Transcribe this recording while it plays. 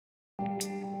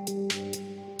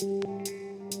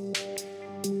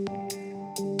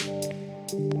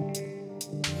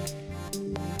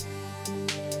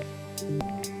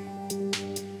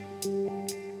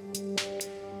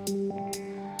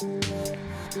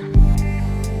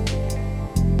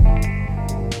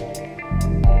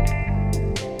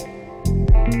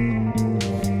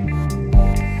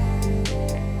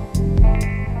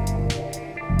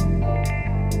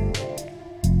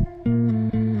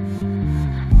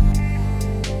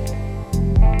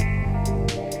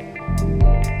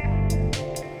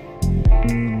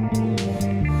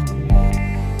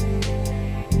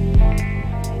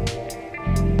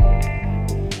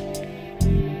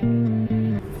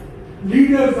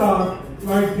Leaders are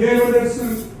like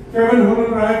Kevin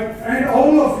Hollinrake, and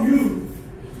all of you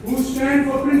who stand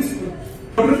for principles.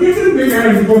 But this is big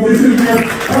hands because this is your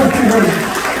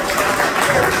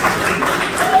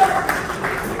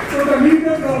So the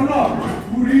leaders are not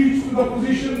who reach to the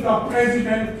positions of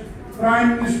president,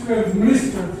 prime ministers,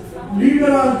 ministers. Leaders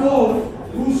are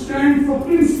those who stand for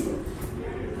principles.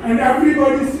 And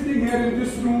everybody sitting here in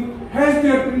this room has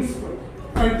their principles,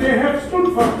 and they have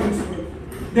stood for principles.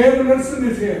 Rt.Hon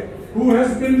is here, who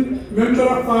has been Member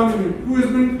of Parliament, who has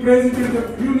been President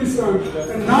of UNICEF,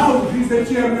 and now he's the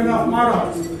Chairman of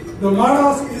MARRAS. The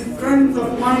MARRAS is Friends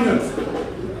of Minors,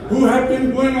 who have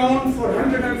been going on for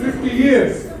 150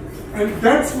 years. And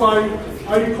that's why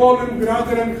I call him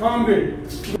brother and comrade.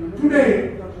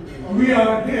 Today, we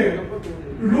are here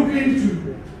to look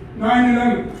into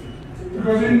 9/11,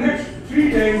 because in the next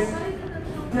 3 days,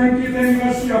 20th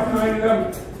anniversary of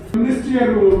 9/11.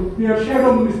 Ministerial role, we have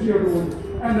shadow ministerial role,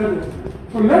 and others.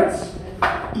 So let's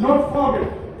not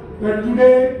forget that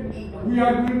today we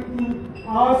are going to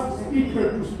ask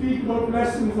speaker to speak about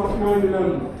lessons of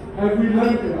 9/11. Have we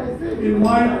learned it? In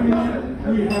my opinion,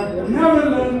 we have never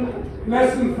learned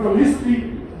lessons from history.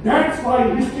 That's why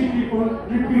history keeps on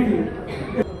repeating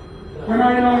it. When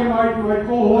I now invite my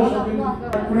co-host,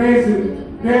 I praise him,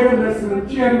 Rt.Hon,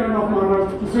 Chairman of MARRAS,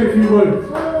 to say a few words.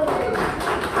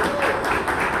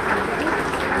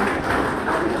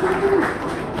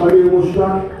 Thank you,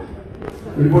 Mushtaq.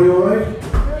 Everybody alright?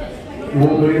 You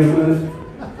won't be in a minute.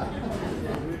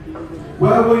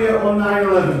 Where were you on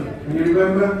 9/11? Can you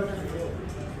remember?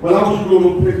 When I was growing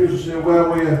up, people used to say, where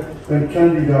were you when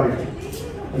Kennedy died?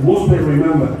 And most people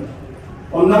remember.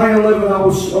 On 9/11, I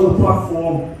was on the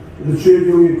platform at the Trade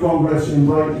Union Congress in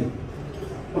Brighton.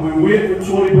 And we were waiting for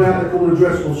Tony Blair to come and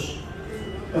address us.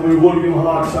 And we were giving him a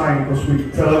hard time because we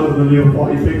fell out of the Labour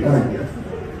Party big time.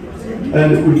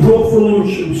 And we broke for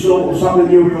lunch and we saw what was happening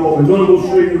in New York, and none of us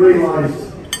really realised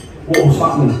what was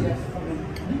happening.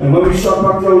 And when we sat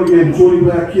back down again, Tony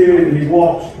Blair came in and he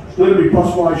walked literally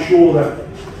past my shoulder,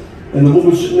 and the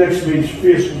woman sitting next to me, his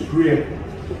face was great.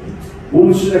 The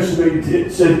woman sitting next to me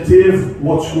said, Dave,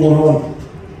 what's going on?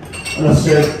 And I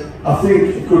said, I think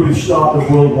it could be the start of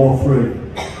World War III.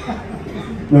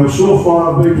 Now, so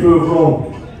far I've been proved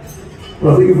wrong,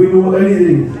 but I think if we know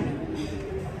anything,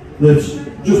 that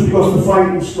just because the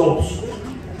fighting stops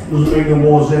doesn't mean the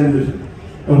war's ended.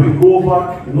 And we can go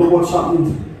back and look what's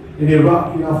happened in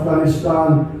Iraq, in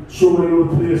Afghanistan, so many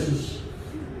other places,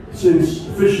 since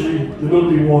officially the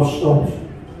military war stopped,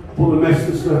 but the mess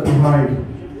that's left behind.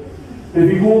 And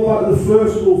if you go back to the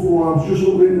first Gulf War, I was just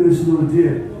looking into this the other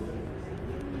day.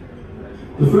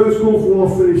 The first Gulf War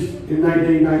finished in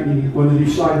 1990 when they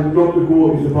decided not to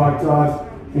go into Baghdad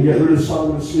and get rid of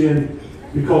Salam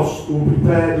because they were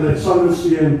prepared to let Saddam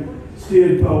Hussein stay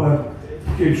in power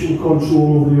to keep some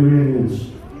control over the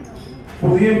Iranians. But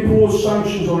they imposed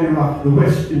sanctions on Iraq, the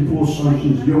West imposed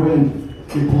sanctions, the UN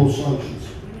imposed sanctions.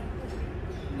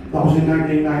 That was in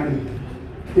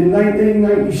 1990. In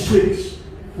 1996,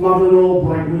 Madeleine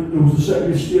Albright, who was the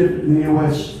Secretary of State in the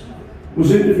US,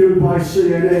 was interviewed by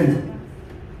CNN.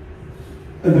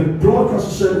 And the broadcaster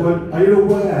said, well, are you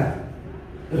aware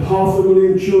that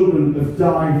 500,000 children have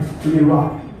died in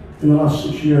Iraq in the last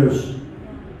 6 years?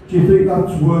 Do you think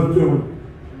that's worth doing?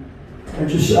 And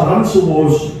her answer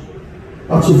was,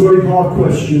 that's a very hard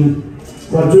question,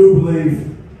 but I do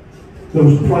believe there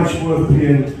was a price worth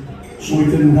paying so we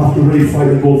didn't have to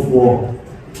refight the Gulf War.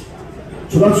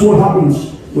 So that's what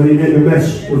happens when you make a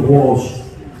mess of wars.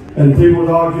 And people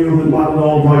would argue that Madeleine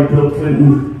Albright, Bill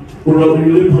Clinton were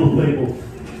relatively liberal people,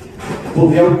 but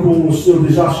the outcome was still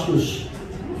disastrous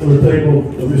for the people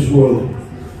of this world.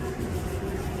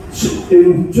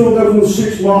 In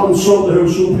 2006, Martin Salter,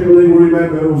 who some people will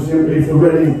remember, who was the MP for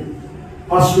Reading,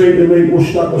 asked me to meet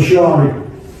Mushtaq Lasharie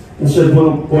and said,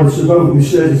 well, what it's about, he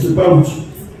said, it's about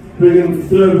bringing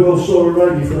third world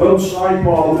solidarity from outside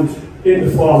Parliament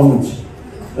into Parliament.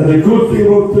 And the good thing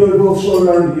about third world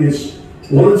solidarity is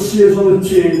What it says on the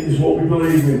tin is what we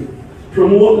believe in.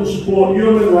 Promote and support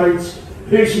human rights,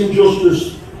 peace and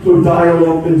justice through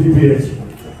dialogue and debate.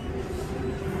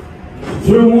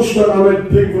 Through Mushtaq, I met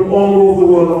people from all over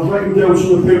the world. I was writing down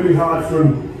some of the people we had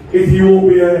from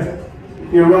Ethiopia,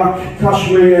 Iraq,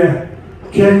 Kashmir,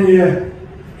 Kenya,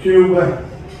 Cuba.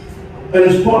 And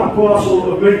as part and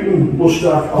parcel of meeting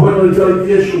Mushtaq, I went on a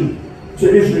delegation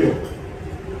to Israel.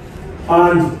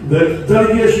 And the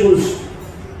delegation was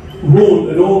run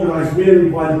and organised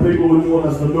mainly by the people who were known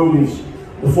as the Moonies,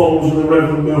 the followers of the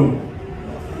Reverend Moon.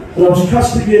 And I was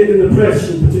castigated in the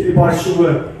press, and particularly by some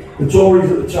of the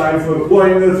Tories at the time, for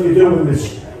why on earth are you doing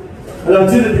this? And I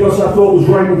did it because I thought it was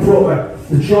right and proper,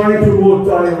 to try and promote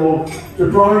dialogue,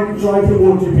 to try and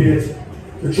promote debate,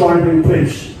 to try and bring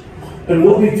peace. And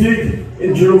what we did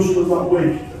in Jerusalem that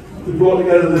week, we brought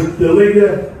together the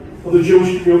leader of the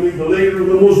Jewish community, the leader of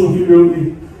the Muslim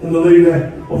community, and the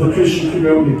leader of the Christian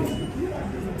community.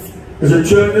 As it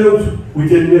turned out, we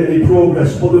didn't make any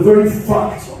progress, but the very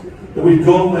fact that we'd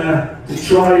gone there to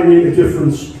try and make a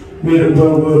difference made it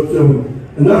well worth doing.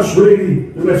 And that's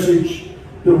really the message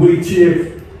that we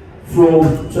take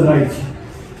from tonight.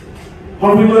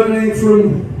 Have we learned anything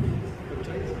from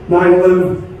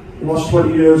 9/11 in the last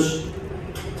 20 years?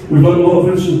 We've had a lot of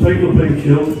innocent people being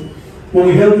killed. When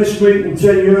we held this meeting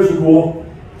 10 years ago,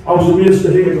 I was amazed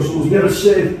to hear, because it was never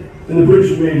said in the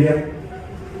British media,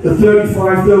 that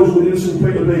 35,000 innocent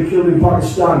people being killed in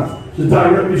Pakistan is a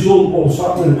direct result of what's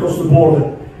happening across the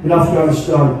border in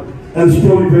Afghanistan. And there's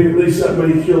probably been at least that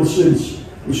many killed since,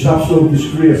 which is absolute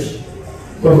disgrace.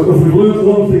 But if we've learned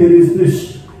one thing, it is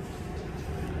this: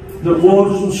 that war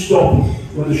doesn't stop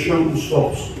when the shouting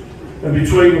stops. And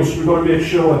between us, we've got to make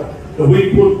sure that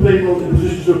we put people in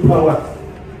positions of power.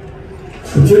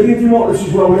 Particularly in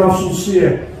democracies where we have some say,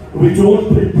 that we don't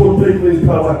put people in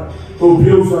power who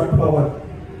abuse that power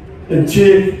and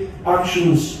take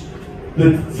actions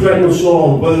that threaten us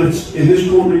all, whether it's in this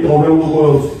country or around the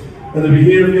world. And the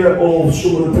behaviour of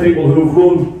some of the people who have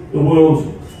run the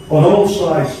world on all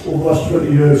sides over the last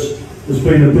 20 years has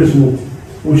been abysmal.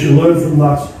 We should learn from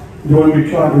that, knowing we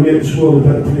can't make this world a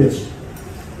better place.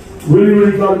 Really,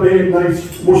 really glad to be here tonight.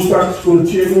 Mushtaq's going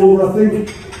to take over, I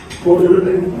think. But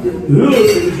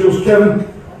introduce Kevin.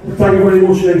 Thank you very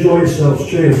much and enjoy yourselves.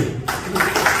 Cheers.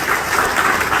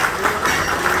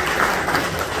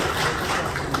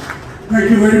 Thank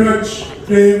you very much,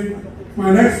 Dave.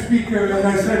 My next speaker, as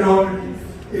I said already,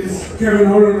 is Kevin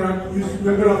Hollinrake, who is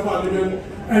Member of Parliament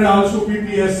and also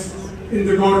PPS in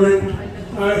the government.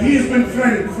 He has been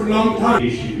friend for a long time.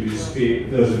 Issues, be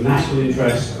it those of national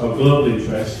interest or global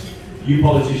interest, you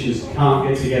politicians can't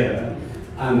get together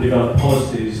and develop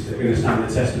policies that are going to stand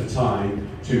the test of time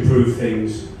to improve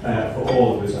things for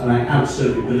all of us. And I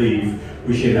absolutely believe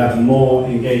we should have more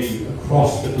engagement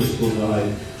across the political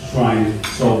divide to try and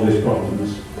solve these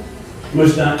problems.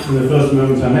 Mushtaq, from the first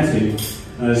moment I met him,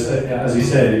 as he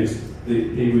said,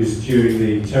 it was during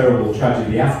the terrible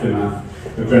tragedy, the aftermath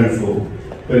of Grenfell.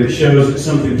 But it shows that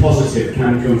something positive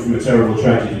can come from a terrible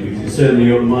tragedy, because it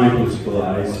certainly opened my political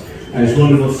eyes. And it's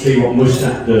wonderful to see what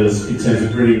Mushtaq does in terms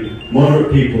of bringing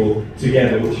moderate people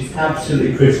together, which is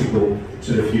absolutely critical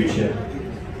to the future.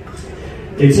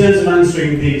 In terms of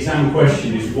answering the exam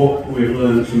question, is what we've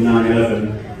learned from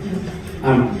 9/11,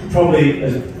 I'm probably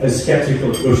as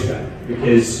sceptical as Mushtaq,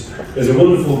 because there's a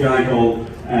wonderful guy called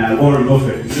Warren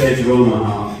Buffett, who's Age of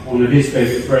Omaha. One of his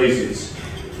favourite phrases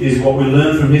is, what we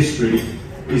learn from history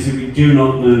is that we do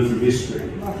not learn from history.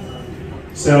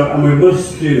 So, and we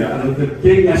must do that. And the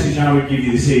big message I would give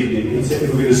you this evening is that if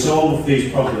we're going to solve these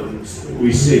problems that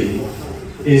we see,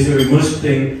 is that we must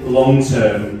think long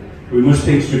term, we must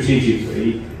think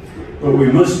strategically, but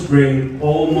we must bring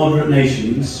all moderate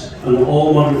nations and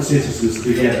all moderate citizens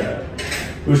together.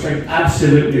 Mushtaq's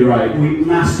absolutely right. We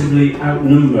massively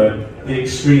outnumber the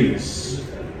extremists.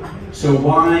 So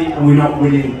why are we not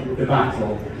winning the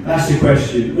battle? That's the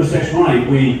question. Mushtaq's right.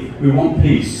 We want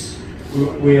peace.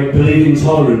 We believe in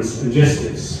tolerance and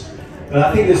justice. But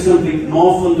I think there's something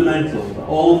more fundamental that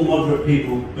all moderate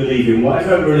people believe in,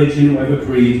 whatever religion, whatever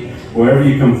creed, wherever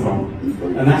you come from.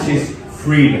 And that is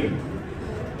freedom.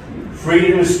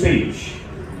 Freedom of speech,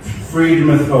 freedom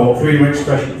of thought, freedom of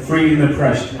expression, freedom of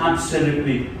press.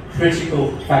 Absolutely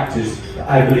critical factors that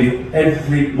I believe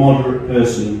every moderate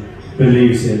person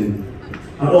believes in.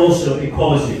 And also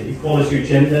equality. Equality of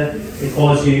gender,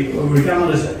 equality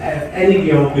regardless of any of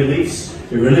your beliefs,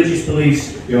 your religious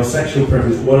beliefs, your sexual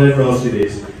preference, whatever else it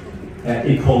is,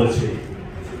 equality.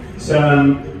 So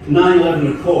 9/11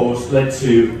 of course led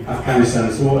to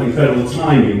Afghanistan, so what incredible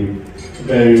timing,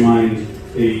 bearing in mind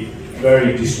the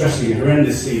very distressing and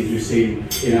horrendous scenes we've seen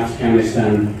in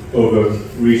Afghanistan over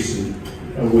recent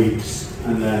weeks,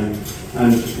 and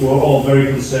we're all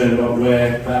very concerned about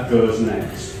where that goes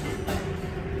next.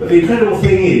 But the incredible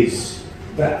thing is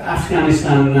that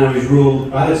Afghanistan now is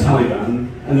ruled by the Taliban,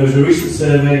 and there was a recent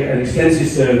survey, an extensive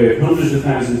survey of hundreds of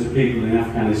thousands of people in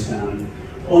Afghanistan.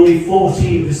 Only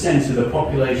 14% of the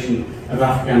population of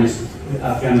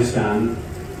Afghanistan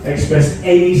expressed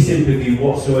any sympathy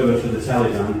whatsoever for the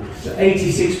Taliban. So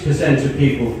 86% of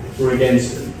people were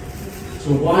against them.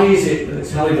 So why is it that the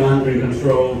Taliban are in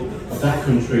control of that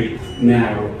country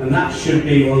now? And that should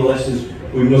be one of the lessons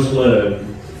we must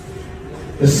learn.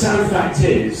 The sad fact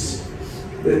is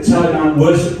that the Taliban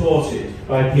were supported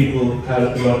by people who had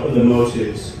other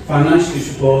motives. Financially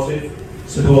supported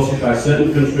by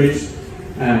certain countries,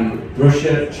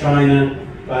 Russia, China,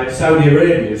 by Saudi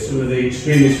Arabia, some of the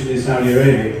extremists within Saudi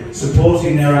Arabia,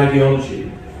 supporting their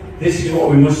ideology. This is what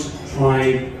we must try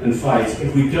and fight.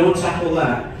 If we don't tackle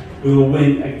that, we will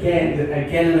win again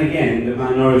and again. The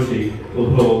minority will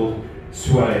hold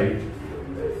sway.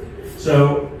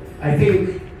 So I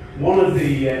think one of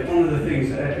the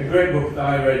things, a great book that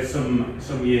I read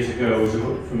some years ago was a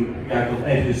book from a guy called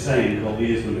Ed Hussein called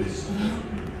The Islamist,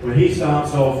 where he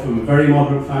starts off from a very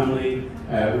moderate family,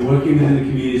 working within the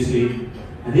community,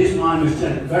 and his mind was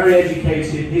very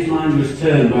educated. His mind was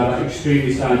turned by that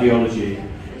extremist ideology.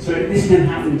 So this can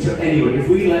happen to anyone. If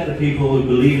we let the people who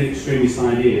believe in extremist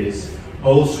ideas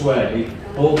hold sway,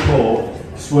 hold court,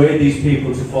 sway these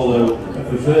people to follow a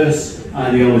perverse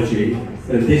ideology,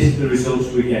 then this is the results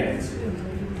we get.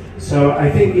 So I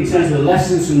think in terms of the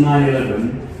lessons from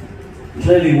 9/11,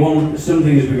 clearly some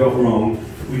things we got wrong.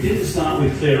 We didn't start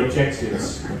with clear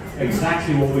objectives,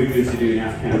 exactly what we were going to do in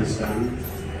Afghanistan.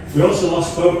 We also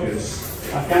lost focus.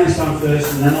 Afghanistan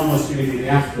first, and then almost immediately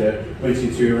after went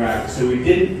into Iraq. So we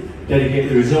didn't dedicate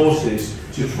the resources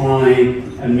to try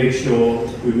and make sure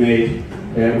we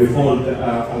followed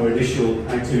our initial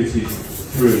activities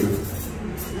through.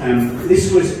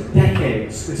 This was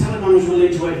decades. The Taliban was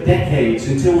willing to wait decades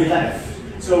until we left.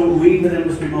 So we then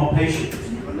must be more patient.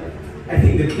 I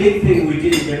think the big thing we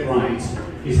didn't get right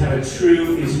is have a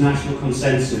true international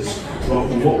consensus about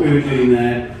what we were doing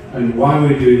there and why we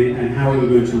were doing it and how we were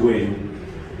going to win.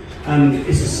 And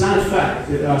it's a sad fact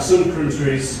that there are some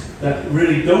countries that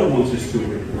really don't want us to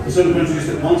win. There are some countries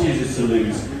that wanted us to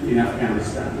lose in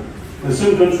Afghanistan. And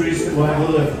some countries that will have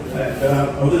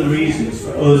other reasons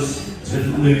for us to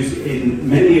lose in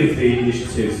many of the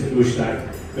initiatives that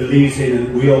Mushtaq believes in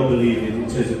and we all believe in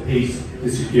terms of peace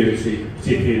and security,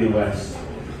 particularly in the West.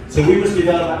 So we must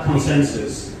develop that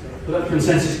consensus. But that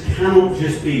consensus cannot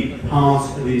just be part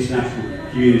of the international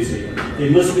community.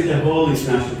 It must be the whole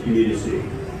international community.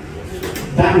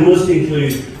 That must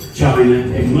include China,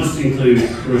 it must include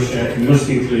Russia, it must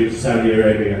include Saudi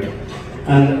Arabia.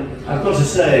 And I've got to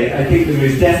say, I think there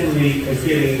is definitely a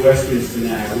feeling in Westminster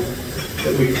now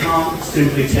that we can't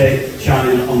simply take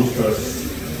China on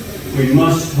trust. We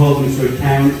must hold them to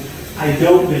account. I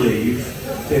don't believe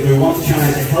that we want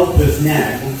China to help us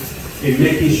now in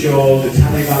making sure the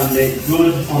Taliban make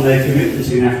good on their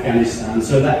commitments in Afghanistan,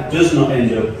 so that does not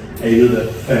end up another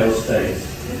failed state.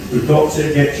 We've got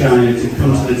to get China to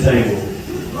come to the table.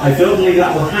 I don't believe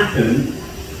that will happen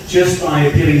just by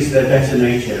appealing to their better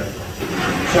nature.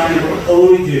 China will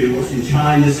only do what's in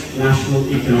China's national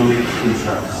economic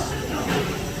interest.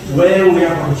 Where we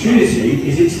have opportunity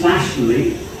is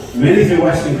internationally. Many of the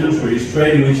Western countries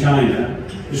trading with China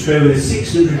is trading with a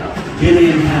 £600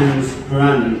 billion per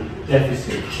annum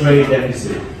deficit, trade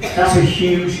deficit. That's a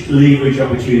huge leverage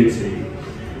opportunity.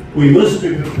 We must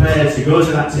be prepared to go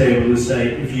to that table and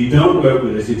say, if you don't work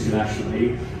with us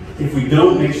internationally, if we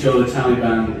don't make sure the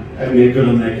Taliban make good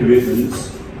on their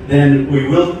commitments, then we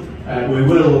will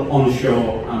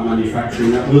onshore our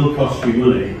manufacturing. That will cost you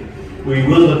money. We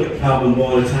will look at carbon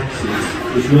border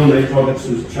taxes, which will make products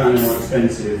from China more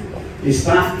expensive. It's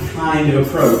that kind of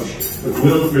approach that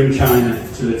will bring China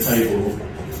to the table.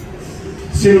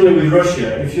 Similarly with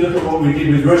Russia, if you look at what we did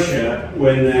with Russia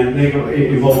when they got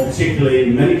involved, particularly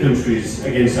in many countries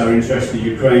against our interests,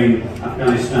 Ukraine,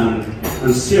 Afghanistan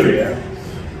and Syria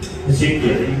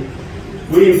particularly,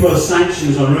 we imposed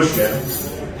sanctions on Russia,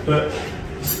 but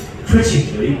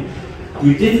critically,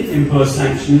 we didn't impose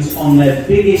sanctions on their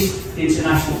biggest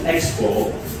international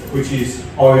export, which is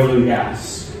oil and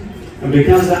gas. And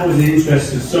because that was the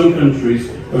interest of some countries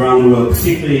around the world,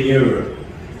 particularly in Europe,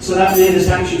 so that made the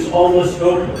sanctions almost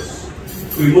hopeless.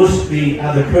 We must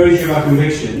have the courage of our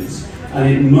convictions,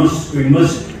 and we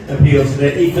must appeal to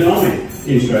their economic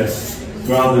interests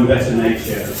rather than better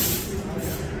nature.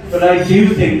 But I do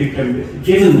think we can,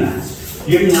 given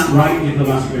that right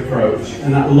diplomatic approach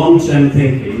and that long-term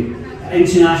thinking,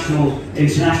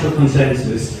 international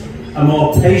consensus, a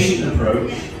more patient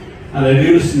approach, and I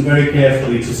do listen very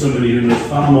carefully to somebody who knows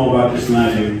far more about this than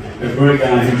I do, a great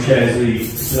guy who chairs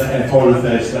the Foreign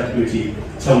Affairs Select Committee,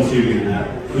 Tom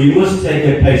Tugendhat. We must take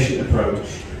a patient approach.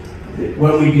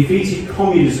 When we defeated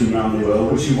communism around the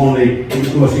world, which is one of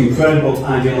the most incredible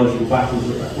ideological battles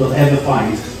we'll ever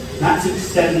fight, that took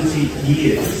 70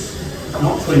 years,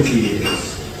 not 20 years.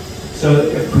 So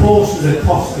of course there's a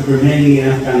cost of remaining in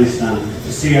Afghanistan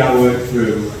to see our work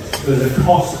through. There's a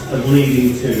cost of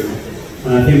leading to,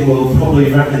 and I think we'll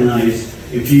probably recognise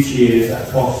in future years that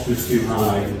cost was too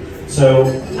high. So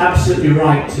absolutely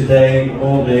right, today,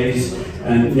 all days,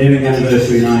 and nearing the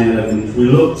anniversary of 9/11, we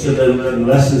look to the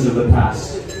lessons of the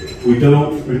past. We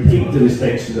don't repeat the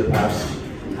mistakes of the past.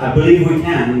 I believe we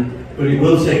can, but it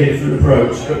will take a different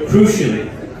approach. But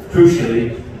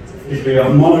crucially, is we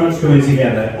have moderates coming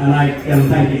together, and I can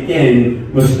thank again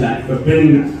Mushtaq for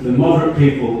bringing the moderate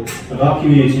people of our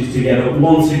communities together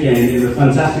once again in a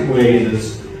fantastic way in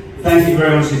us. Thank you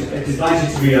very much. It's delighted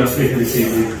to be our speaker this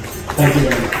evening. Thank you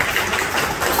very much.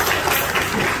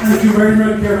 Thank you very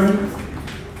much, Kevin.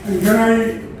 And can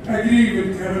I agree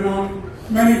with Kevin on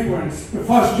many points. The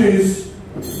first is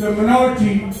the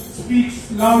minority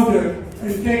speaks louder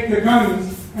and take the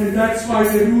guns, and that's why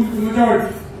they rule the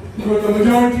majority. Because the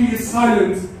majority is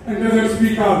silent and doesn't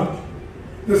speak out.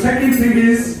 The second thing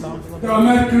is the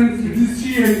Americans'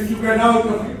 decision to get out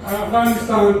of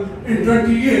Afghanistan in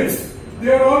 20 years.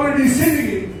 They are already sitting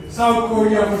in South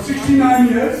Korea for 69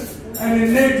 years and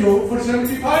in NATO for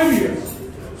 75 years.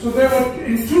 So they were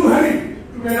in too hurry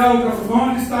to get out of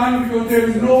Afghanistan because there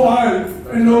is no oil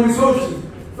and no resources.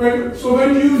 So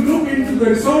when you look into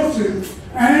the resources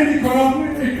and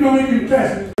economic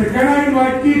interest, can I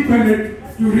invite Keith Bennett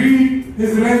to read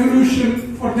his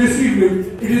resolution for this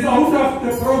evening? It is out of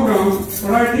the program,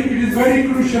 but I think it is very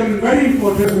crucial and very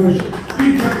important resolution.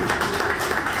 Keith Bennett.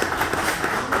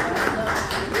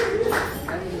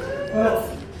 Well,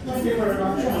 thank you very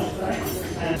much.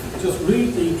 Just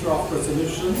read the draft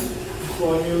resolution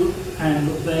for you and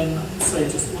then say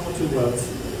just one or two words.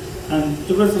 And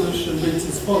the resolution reads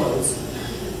as follows.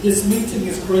 This meeting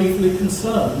is gravely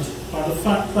concerned by the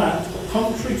fact that,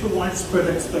 contrary to widespread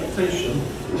expectation,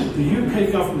 the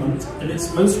UK government, in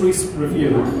its most recent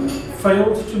review,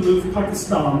 failed to move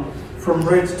Pakistan from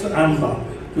red to amber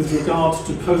with regard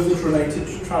to COVID-related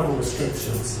travel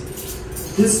restrictions.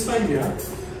 This failure,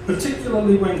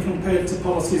 particularly when compared to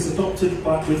policies adopted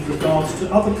with regard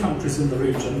to other countries in the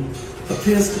region,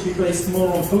 appears to be based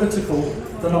more on political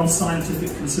than on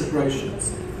scientific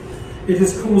considerations. It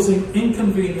is causing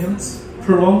inconvenience,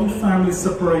 prolonged family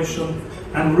separation,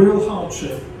 and real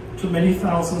hardship to many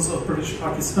thousands of British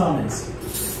Pakistanis.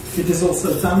 It is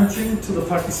also damaging to the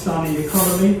Pakistani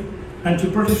economy and to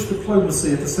British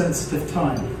diplomacy at a sensitive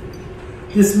time.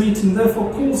 This meeting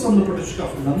therefore calls on the British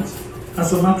government,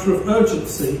 as a matter of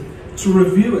urgency, to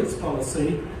review its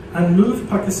policy and move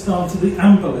Pakistan to the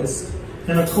amber list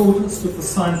in accordance with the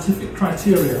scientific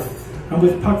criteria and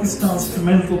with Pakistan's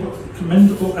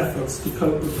commendable efforts to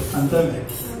cope with the pandemic.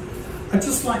 I'd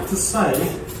just like to say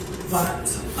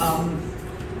that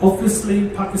obviously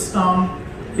Pakistan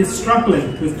is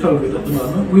struggling with COVID at the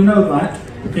moment. We know that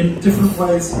in different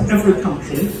ways. Every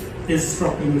country is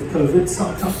struggling with COVID.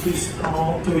 Some countries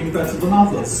are doing better than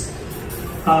others.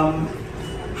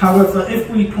 However, if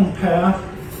we compare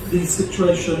the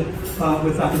situation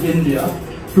with that of India,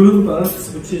 Bloomberg,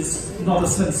 which is not a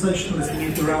sensationalist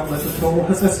media outlet at all,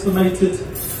 has estimated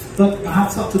that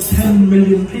perhaps up to 10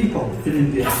 million people in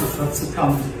India have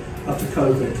succumbed to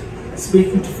COVID.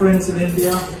 Speaking to friends in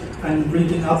India and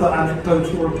reading other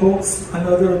anecdotal reports, I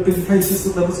know there have been cases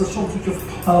that there was a shortage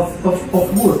of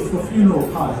wood for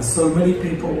funeral pyres, so many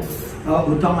people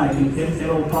were dying in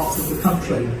all parts of the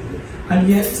country. And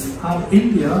yet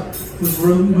India was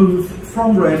moved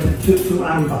from red to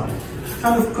amber.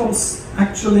 And of course,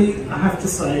 actually, I have to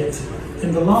say it,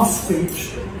 in the last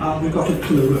speech, we got a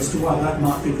clue as to why that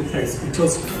might be the case,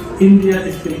 because India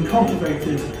is being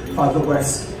cultivated by the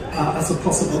West as a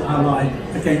possible ally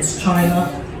against China,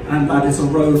 and that is a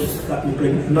road that will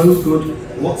bring no good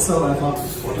whatsoever,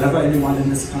 whatever anyone in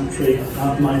this country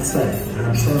might say.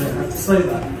 I'm sorry I have to say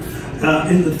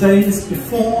that. In the days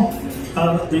before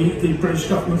the British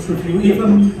government's review,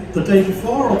 even the day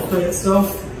before or the day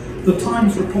itself, the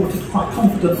Times reported quite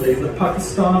confidently that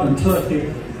Pakistan and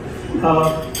Turkey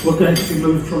were going to be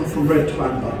moved from red to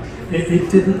amber.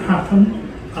 It didn't happen.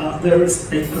 There is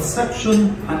a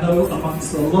perception, I know,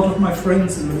 amongst a lot of my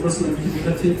friends in the Muslim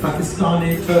community,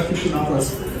 Pakistani, Turkish and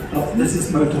others, this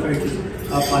is motivated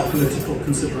by political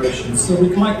considerations. So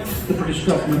we'd like the British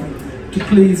government to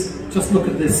please just look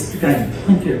at this again.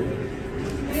 Thank you.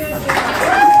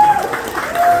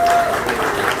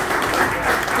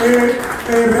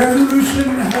 A resolution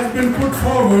has been put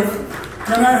forward.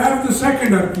 Can I have the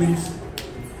seconder, please?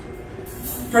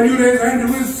 Can you raise hand?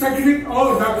 Who is seconding?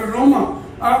 Oh, Dr. Roma.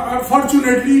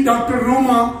 Fortunately, Dr.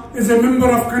 Roma is a member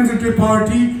of Conservative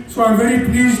Party, so I'm very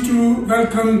pleased to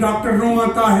welcome Dr.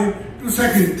 Roma Tahir to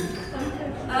second.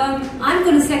 I'm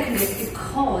going to second it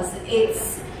because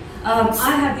it's.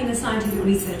 I have been a scientific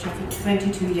researcher for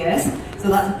 22 years, so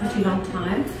that's a pretty long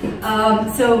time.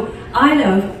 So I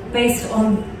know, based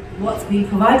on what's been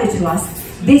provided to us,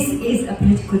 this is a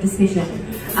political decision.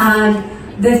 And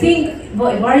the thing,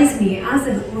 what worries me as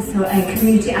also a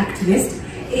community activist,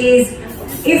 is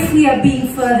if we are being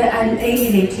further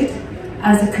alienated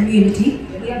as a community,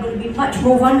 we are going to be much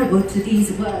more vulnerable to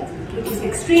these words, which is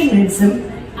extremism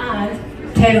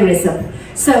and terrorism.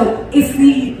 So if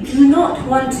we do not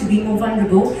want to be more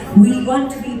vulnerable, we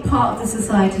want to be part of the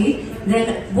society,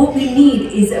 then what we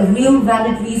need is a real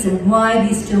valid reason why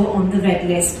we're still on the red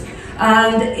list.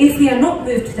 And if we are not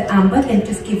moved to the amber, then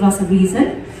just give us a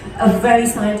reason, a very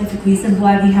scientific reason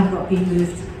why we have not been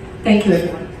moved. Thank you,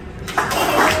 everyone.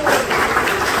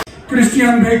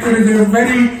 Kristiane Baker is a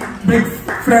very big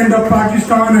friend of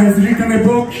Pakistan, has written a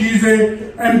book. She's a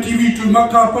MTV to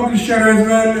Makkah publisher as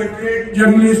well, a great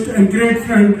journalist and great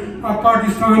friend of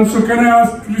Pakistan. So can I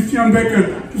ask Kristiane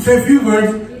Baker to say a few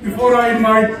words before I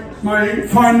invite my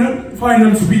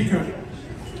final speaker?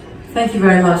 Thank you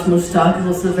very much, Mushtaq. He's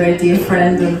also a very dear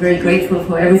friend and very grateful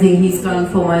for everything he's done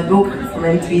for my book, from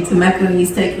MTV to Mecca.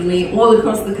 He's taken me all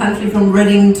across the country, from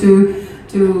Reading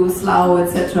to Slough,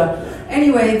 etc.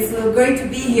 Anyway, it's great to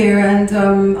be here, and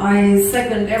I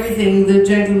second everything the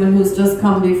gentleman who's just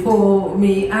come before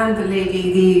me and the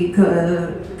lady,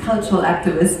 the cultural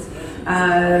activist,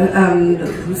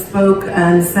 who spoke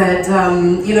and said,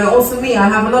 you know, also me, I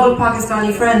have a lot of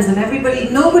Pakistani friends, and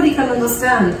nobody can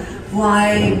understand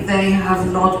why they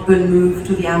have not been moved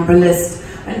to the amber list.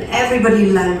 And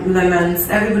everybody laments,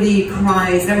 everybody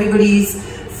cries, everybody's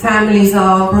families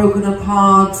are broken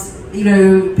apart. You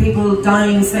know, people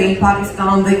dying, say, in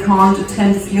Pakistan, they can't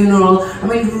attend a funeral. I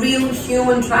mean, real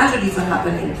human tragedies are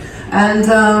happening.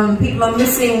 And people are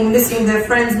missing their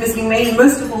friends, missing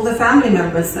most of all their family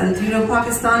members. And, you know,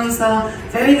 Pakistanis are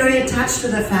very, very attached to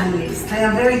their families. They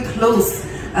are very close.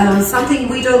 Something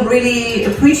we don't really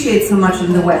appreciate so much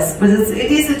in the West. But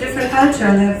it is a different culture,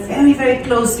 and they're very, very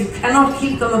close. You cannot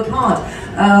keep them apart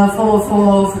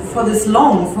for this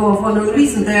long, for no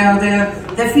reason.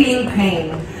 They're feeling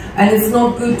pain. And it's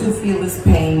not good to feel this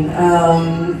pain,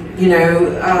 you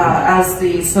know, as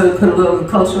the so-called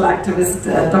cultural activist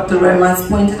Dr. Roma has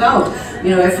pointed out.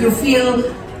 You know, if you feel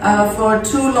for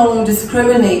too long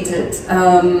discriminated,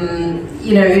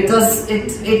 you know,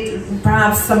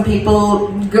 perhaps some people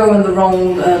go in the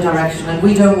wrong direction, and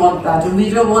we don't want that, and we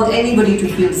don't want anybody to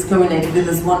feel discriminated in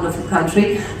this wonderful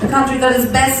country, the country that is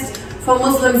best for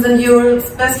Muslims in Europe,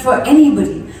 best for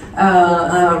anybody.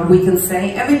 We can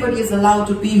say everybody is allowed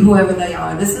to be whoever they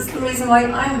are. This is the reason why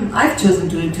I've chosen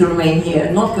to remain here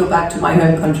and not go back to my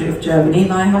home country of Germany,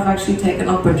 and I have actually taken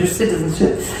up British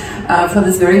citizenship for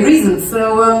this very reason.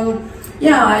 So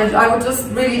yeah, I would just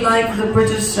really like the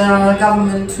British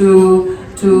government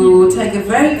to take a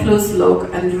very close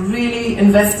look and really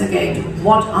investigate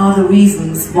what are the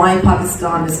reasons why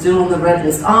Pakistan is still on the red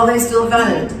list. Are they still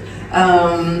valid?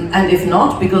 And if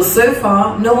not, because so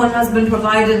far no one has been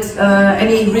provided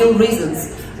any real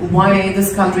reasons why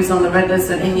this country is on the red list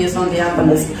and India is on the amber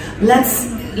list.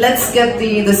 Let's get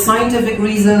the scientific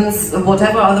reasons,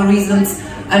 whatever other reasons,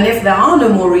 and if there are no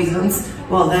more reasons,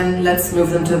 well then let's move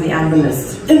them to the amber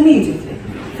list immediately.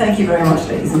 Thank you very much,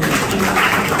 ladies and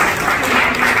gentlemen.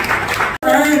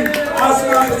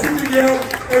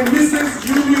 And Mrs.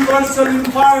 Universal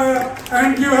Empire,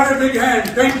 and give her a big hand.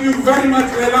 Thank you very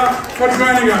much, Leila, for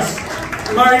joining us.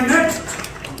 My next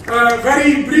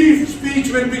very brief speech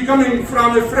will be coming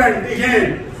from a friend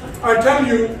again. I tell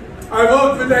you, I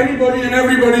work with anybody and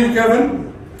everybody,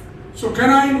 Kevin. So can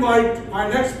I invite my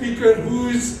next speaker, who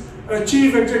is a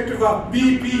chief executive of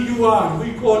BPUR.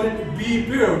 We call it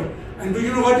BPUR. And do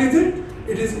you know what is it?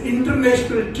 It is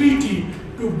international treaty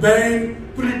to ban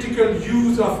political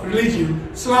use of religion.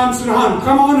 Salam, Sarhan,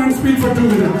 come on and speak for 2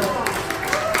 minutes.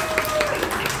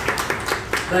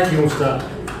 Thank you, Mushtaq.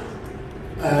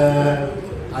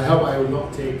 I hope I will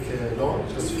not take long,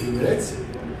 just a few minutes.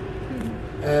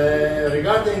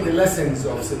 Regarding the lessons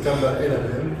of September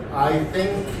 11, I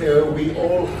think we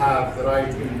all have the right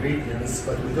ingredients,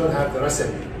 but we don't have the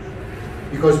recipe.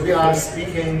 Because we are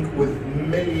speaking with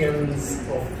millions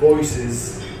of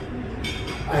voices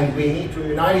and we need to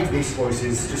unite these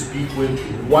voices to speak with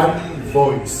one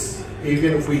voice.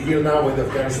 Even if we deal now with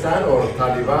Afghanistan or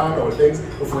Taliban or things,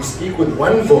 if we speak with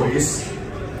one voice,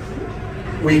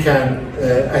 we can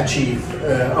achieve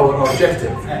our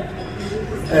objective.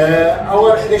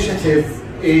 Our initiative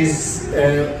is,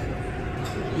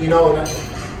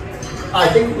 I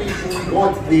think we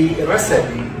got the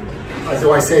recipe, as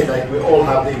I said, like we all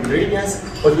have the ingredients,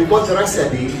 but we got the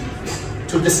recipe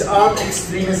to disarm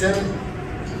extremism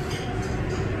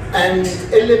and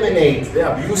eliminate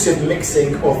the abusive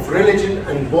mixing of religion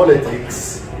and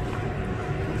politics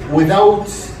without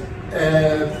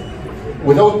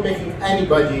making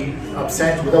anybody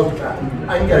upset, without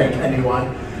angering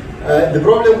anyone. The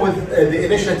problem with the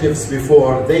initiatives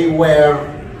before, they were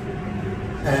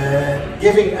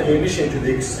giving ammunition to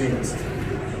the extremists.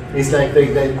 It's like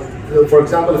for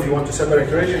example, if you want to separate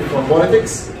religion from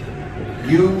politics,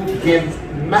 you give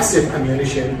massive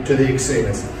ammunition to the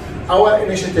extremists. Our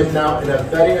initiative now in a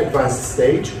very advanced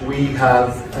stage. We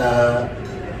have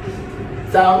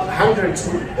hundreds,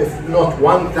 if not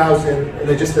 1,000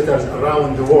 legislators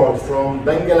around the world, from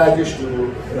Bangladesh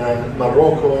to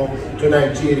Morocco, to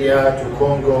Nigeria, to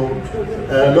Congo.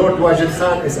 Lord Wajid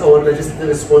Khan is our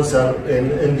legislative sponsor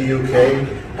in the UK,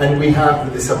 and we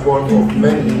have the support of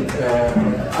many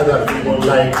other people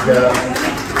like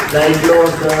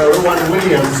Lord Rowan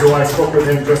Williams, who I spoke with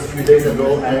him just a few days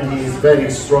ago, and he is very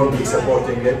strongly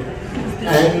supporting it.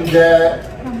 And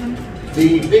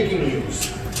the big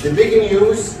news. The big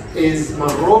news is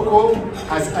Morocco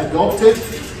has adopted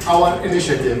our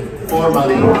initiative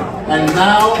formally, and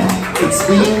now it's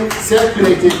being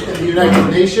circulated in the United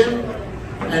Nations,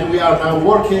 and we are now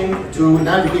working to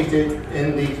navigate it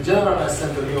in the General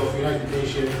Assembly of the United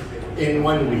Nations in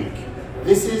 1 week.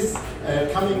 This is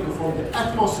coming from the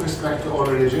utmost respect to our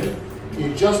religion.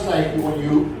 It's just like when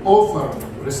you offer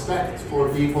respect for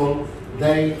people,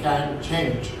 they can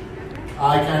change.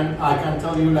 I can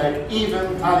tell you, like,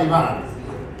 even Taliban,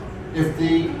 if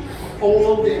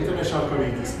all the international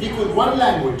community speak with one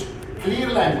language, clear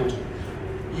language,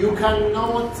 you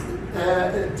cannot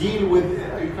deal with,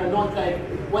 you cannot, like,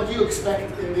 what do you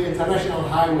expect in the international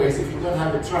highways if you don't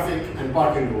have a traffic and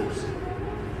parking rules?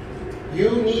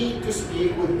 You need to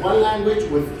speak with one language,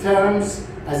 with terms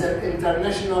as an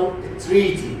international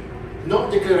treaty,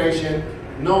 not declaration,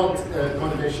 not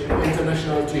convention,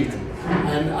 international treaty.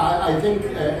 And I think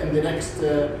in the next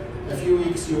a few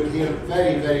weeks you will hear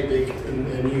very, very big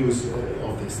news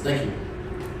of this. Thank you.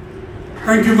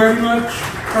 Thank you very much,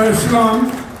 Salam.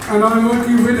 And I'm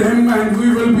working with him, and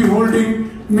we will be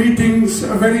holding meetings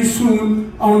very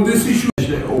soon on this issue.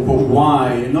 But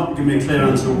why, not giving me a clear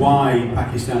answer why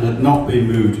Pakistan had not been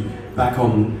moved back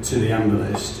on to the amber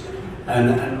list.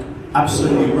 And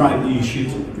absolutely right that you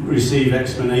should receive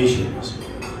explanations.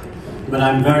 But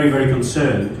I'm very, very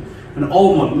concerned. And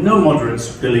no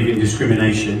moderates believe in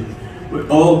discrimination. We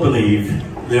all believe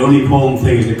the only important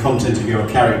thing is the content of your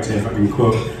character, if I can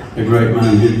quote a great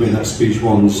man who made that speech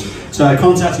once. So I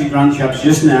contacted Grant Shapps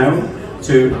just now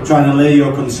to try and allay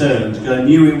your concerns, because I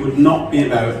knew it would not be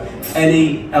about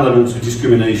any elements of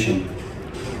discrimination.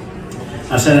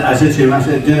 I said to him,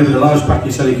 after dinner with the large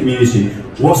Pakistani community,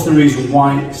 what's the reason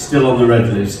why it's still on the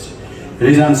red list? And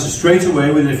his answer straight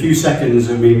away, within a few seconds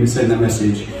of me sending that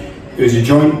message, it was a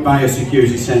joint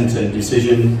biosecurity centre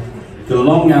decision. The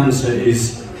long answer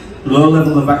is low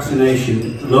level of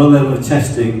vaccination, low level of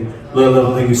testing, low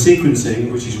level of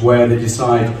sequencing, which is where they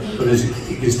decide whether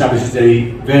it establishes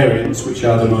any variants, which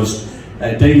are the most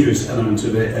dangerous element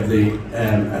of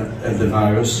the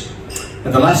virus.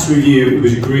 At the last review, it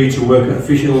was agreed to work at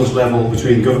officials level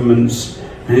between governments,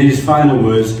 and in his final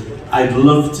words, I'd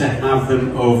love to have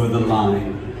them over the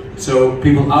line. So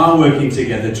people are working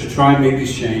together to try and make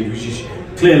this change, which is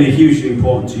clearly hugely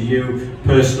important to you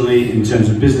personally in terms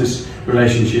of business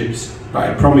relationships. But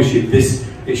I promise you, this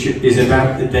is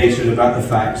about the data and about the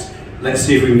facts. Let's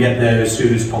see if we can get there as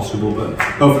soon as possible, but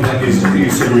hopefully that gives you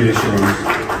some reassurance.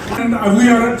 And we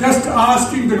are just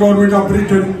asking the government of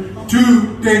Britain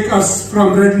to take us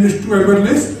from red list to amber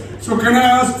list. So can I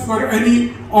ask for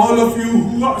all of you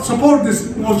who support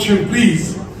this motion,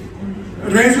 please?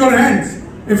 Raise your hands.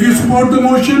 If you support the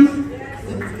motion,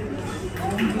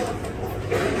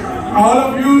 all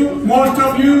of you, most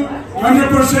of you,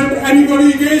 100%,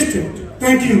 anybody against it?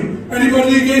 Thank you.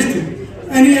 Anybody against it?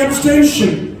 Any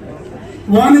abstention?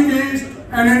 One against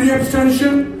and any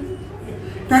abstention?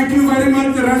 Thank you very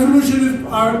much. The resolution is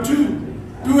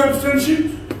two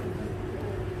abstentions.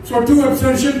 So 2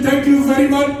 abstentions. Thank you very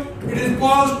much. It is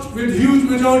passed with huge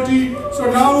majority.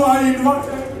 So now I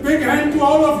invite big hand to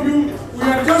all of you. We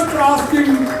are just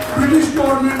asking British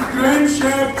government, Grand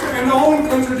Shapps and all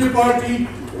Conservative Party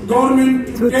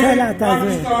government to take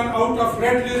Pakistan out of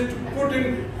red list, put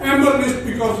in amber list,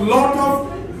 because a lot of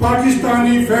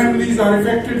Pakistani families are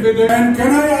affected with it. And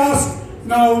can I ask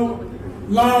now,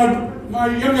 Lord, my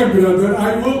younger brother,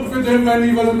 I worked with him when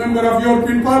he was a member of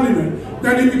European Parliament.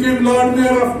 Then he became Lord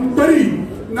Mayor of Bury.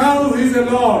 Now he is a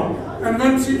Lord. And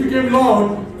once he became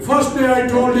Lord, first day I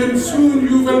told him, soon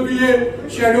you will be a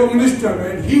shadow minister.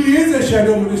 And he is a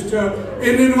shadow minister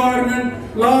in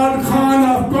environment, Lord Khan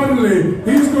of Burnley.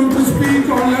 He is going to speak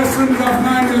on lessons of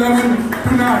 9/11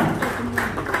 tonight.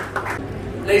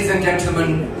 Ladies and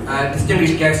gentlemen,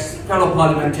 distinguished guests, fellow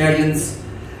parliamentarians,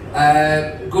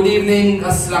 good evening,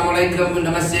 assalamu alaikum,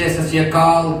 namaste, sat sri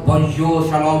akal, bonjour,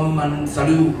 shalom and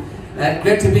salut.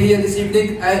 Great to be here this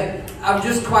evening. I was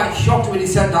just quite shocked when he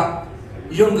said that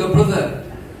younger brother.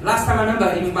 Last time I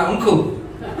remember, he was my uncle,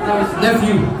 now his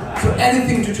nephew. So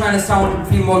anything to try and sound and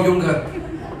feel more younger.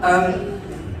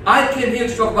 I came here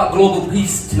to talk about global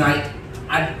peace tonight.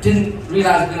 I didn't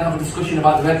realise we were going to have a discussion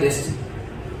about the red list.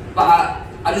 But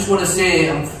I just want to say,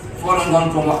 I'm following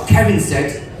on from what Kevin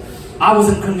said, I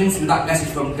wasn't convinced with that message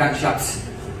from Grant Shapps.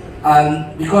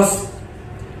 Because,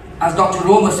 as Dr.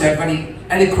 Roma said very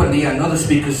eloquently, and other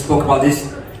speakers spoke about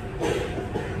this,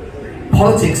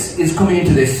 politics is coming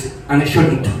into this, and it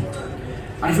shouldn't.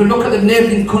 And if you look at the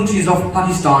neighbouring countries of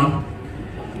Pakistan,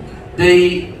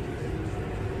 the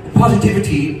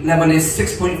positivity level is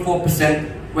 6.4%,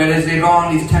 whereas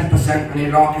Iran is 10% and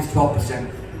Iraq is 12%,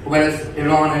 whereas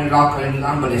Iran and Iraq are in the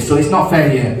amber list. So it's not fair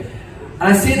here.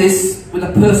 And I say this with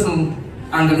a personal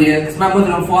angle here, because my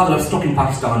mother and father are stuck in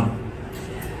Pakistan,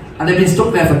 and they've been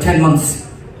stuck there for 10 months.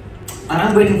 And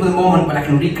I'm waiting for the moment when I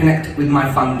can reconnect with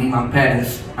my family, my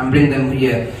parents, and bring them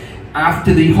here.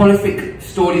 After the horrific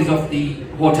stories of the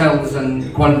hotels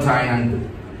and quarantine and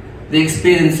the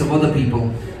experience of other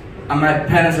people, and my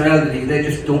parents are elderly, they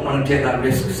just don't want to take that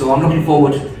risk. So I'm looking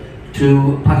forward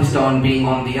to Pakistan being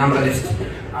on the amber list.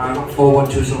 I look forward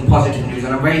to some positive news,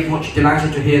 and I'm very much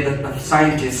delighted to hear that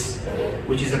scientists,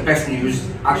 which is the best news,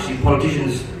 actually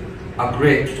politicians are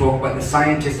great to talk about. The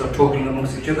scientists are talking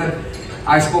amongst each other.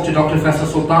 I spoke to Dr. Faisal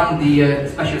Sultan, the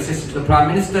Special Assistant to the Prime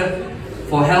Minister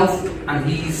for Health, and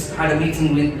he's had a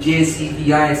meeting with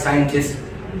JCVI scientists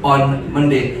on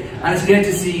Monday. And it's great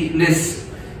to see Liz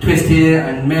Twist here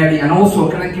and Mary, and also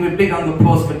can I give a big round of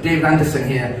applause for David Anderson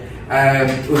here,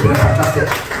 who's been a fantastic.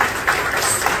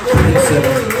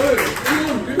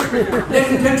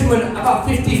 Ladies and gentlemen, about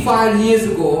 55 years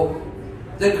ago,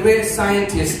 the great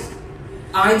scientist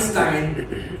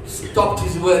Einstein stopped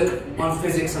his work on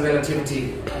physics and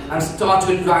relativity and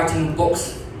started writing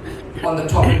books on the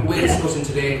topic we're discussing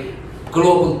today,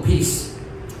 global peace.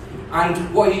 And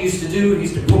what he used to do, he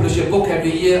used to publish a book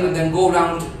every year and then go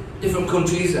around different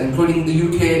countries, including the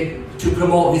UK, to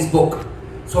promote his book.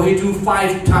 So he'd do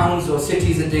 5 towns or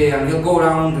cities a day, and he'll go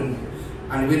around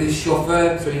and with his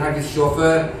chauffeur, so he had his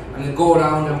chauffeur, and he'll go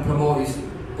around and promote his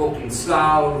book in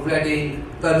Slough, Reading,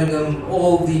 Birmingham,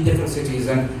 all the different cities.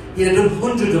 And he had done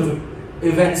hundreds of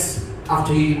events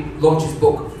after he launched his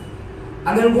book.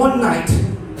 And then one night,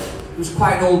 he was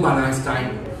quite an old man,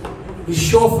 Einstein, his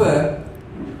chauffeur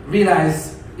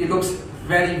realised he looks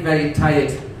very, very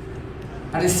tired.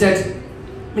 And he said,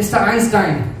 "Mr.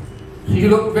 Einstein, you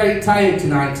look very tired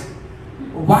tonight.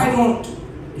 Why don't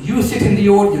you sit in the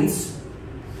audience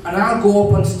and I'll go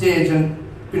up on stage and,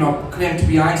 claim to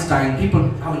be Einstein. People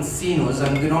haven't seen us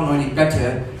and they don't know any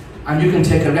better, and you can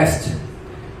take a rest."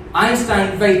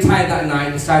 Einstein, very tired that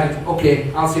night, decided,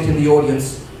 okay, I'll sit in the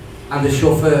audience, and the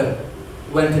chauffeur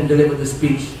went and delivered the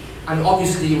speech. And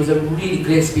obviously it was a really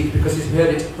great speech because he's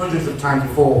heard it hundreds of times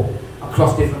before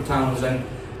across different towns, and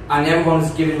everyone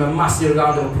was giving him a massive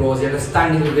round of applause. He had a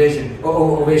standing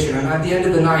ovation, and at the end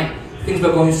of the night things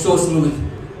were going so smooth,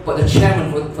 but the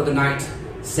chairman for the night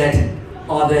said,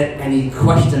 "Are there any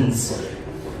questions?"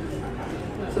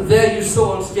 So there you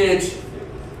saw on stage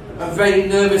a very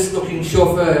nervous looking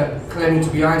chauffeur claiming to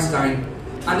be Einstein,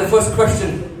 and the first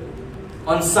question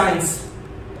on science: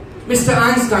 "Mr.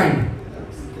 Einstein,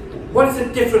 what is the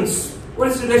difference, what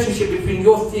is the relationship between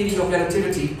your theory of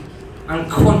relativity and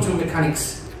quantum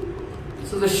mechanics?"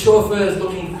 So the chauffeur is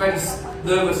looking very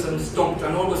nervous and stumped,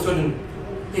 and all of a sudden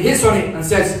he hits on it and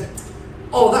says,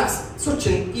 "Oh, that's such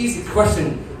an easy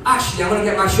question. Actually, I'm going to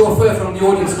get my chauffeur from the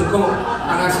audience to come up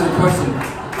and answer the question."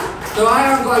 So I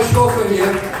haven't got a chauffeur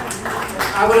here.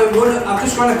 I've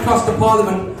just run across the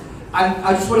Parliament, and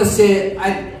I just want to say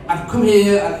I've come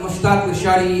here, and Mushtaq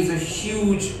Lasharie is a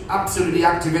huge, absolutely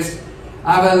activist.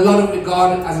 I have a lot of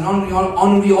regard as an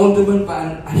honorary alderman,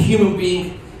 but a human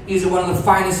being. He's one of the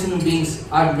finest human beings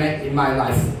I've met in my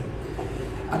life.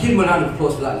 I'll give him a round of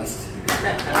applause for that list.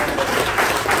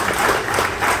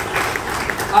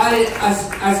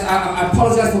 I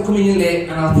apologise for coming in late,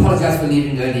 and I apologise for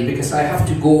leaving early, because I have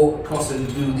to go across and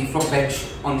do the front bench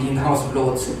on the House of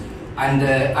Lords, and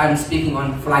I'm speaking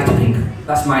on fly tipping.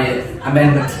 That's my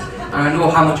amendment, and I know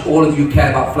how much all of you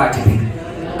care about fly tipping.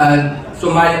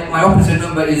 So my opposite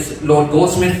number is Lord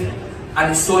Goldsmith,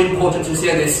 and it's so important to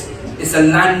say this. It's a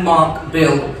landmark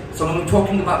bill. So when we're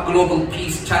talking about global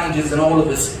peace challenges and all of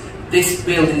us, this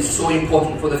bill is so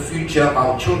important for the future of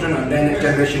our children and their next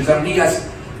generations. And we as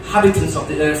inhabitants of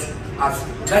the earth, as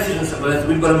residents of earth,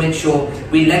 we've got to make sure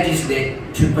we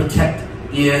legislate to protect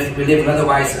the earth we live in.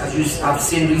 Otherwise, as you have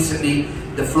seen recently,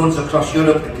 the floods across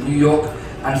Europe and New York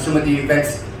and some of the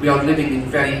events, we are living in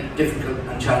very difficult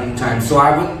and challenging times. So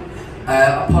I will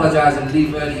apologise and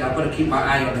leave early. I've got to keep my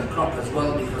eye on the clock as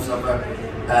well because of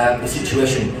the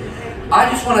situation. I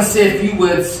just want to say a few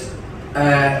words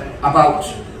about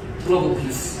global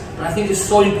peace. And I think it's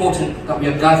so important that we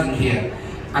are gathering here,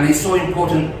 and it's so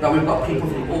important that we've got people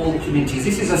from all communities.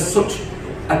 This is such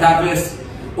a diverse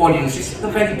audience. It's the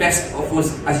very best of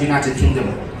us as United Kingdom.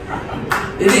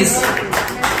 It is.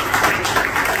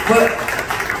 But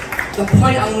the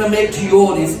point I'm going to make to you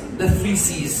all is the 3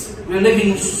 C's. We're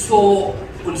living in so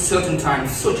uncertain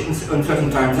times, such uncertain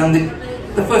times, and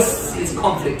the first C is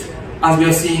conflict, as we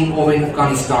are seeing over in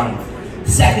Afghanistan.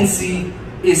 The second C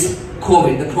is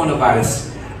COVID, the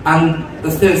coronavirus, and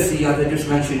the third C, as I just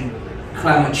mentioned,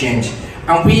 climate change.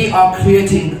 And we are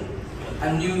creating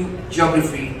a new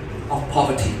geography of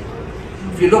poverty.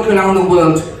 If you look around the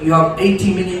world, you have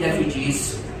 80 million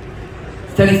refugees,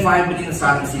 35 million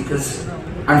asylum seekers,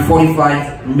 and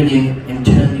 45 million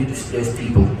internally displaced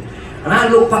people. And I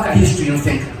look back at history and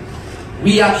think,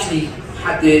 we actually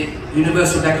had the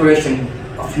Universal Declaration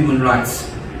of Human Rights,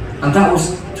 and that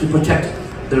was to protect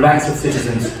the rights of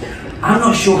citizens. I'm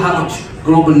not sure how much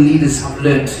global leaders have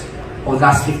learned over the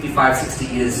last 55, 60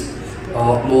 years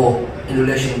or more in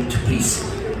relation to peace.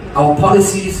 Our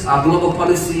policies, our global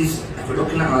policies, if we're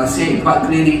looking at, I'll say it quite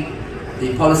clearly,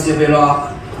 the policy of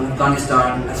Iraq and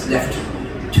Afghanistan has left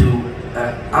to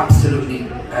absolutely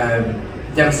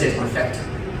devastating effect,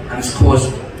 and it's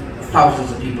caused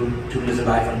thousands of people to lose their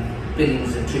life and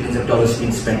billions and trillions of dollars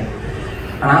being spent.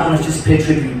 And I want to just pay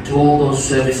tribute to all those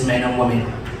servicemen and women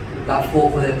that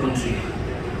fought for their country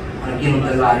and have given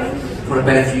their life for a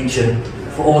better future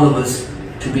for all of us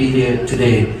to be here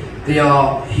today. They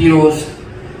are heroes.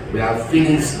 We have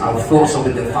feelings, our thoughts are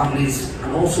with their families,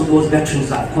 and also those veterans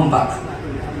that have come back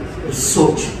with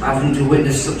such, having to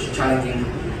witness such challenging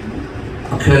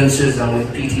occurrences and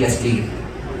with PTSD.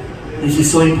 This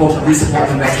is so important. We support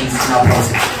the veterans in our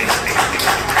policy.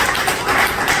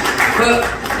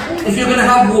 But if you're going to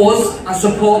have wars and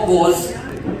support wars,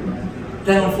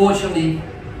 then unfortunately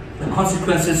the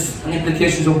consequences and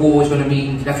implications of war is going to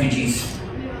mean refugees.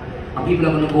 And people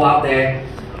are going to go out there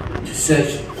to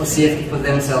search for safety for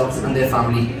themselves and their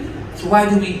family. So what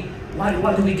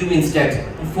do we do instead?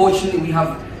 Unfortunately, we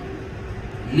have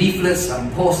leaflets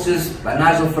and posters by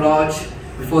Nigel Farage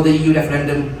before the EU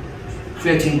referendum,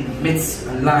 creating myths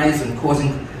and lies and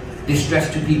causing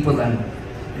distress to people and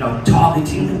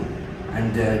targeting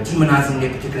and demonising a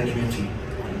particular community.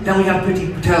 Then we have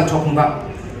Priti Patel talking about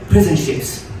prison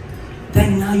ships.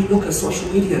 Then now you look at social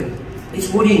media.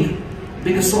 It's worrying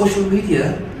because social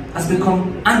media has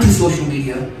become anti-social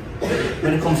media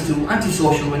when it comes to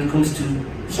antisocial, when it comes to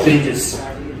strangers.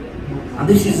 And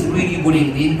this is really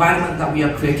worrying, the environment that we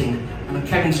are creating. And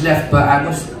Kevin's left, but I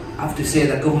must have to say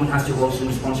that government has to hold some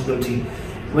responsibility.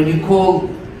 When you call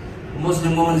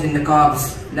Muslim women in the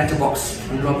niqabs letterbox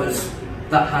and robbers,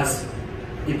 that has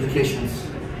implications.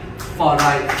 Far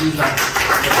right, who's that?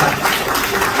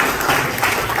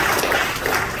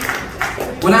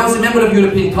 When I was a member of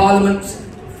European Parliament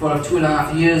for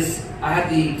 2.5 years, I had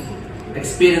the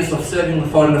experience of serving in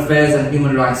foreign affairs and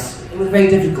human rights. It was very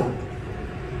difficult,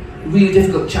 really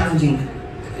difficult, challenging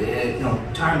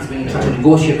times when you try to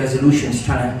negotiate resolutions,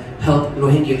 trying to help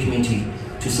Rohingya community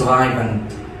to survive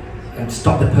and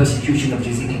stop the persecution of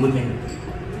Yazidi women.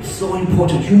 It's so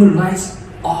important. Human rights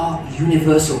are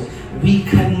universal. We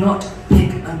cannot pick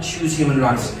and choose human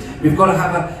rights. We've got to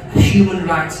have a human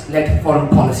rights-led foreign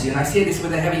policy, and I say this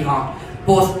with a heavy heart.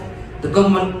 Both the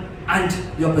government and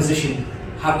the opposition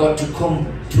have got to come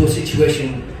to a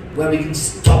situation where we can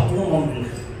stop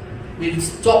warmongering. We can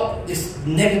stop this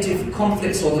negative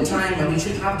conflicts all the time, and we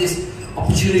should have this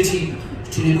opportunity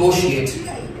to negotiate.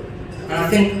 And I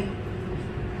think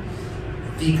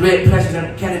the great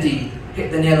President Kennedy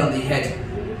hit the nail on the head.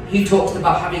 He talked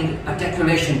about having a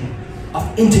declaration of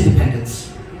interdependence.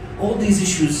 all these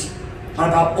issues are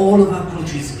about all of our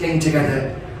countries getting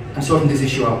together and sorting this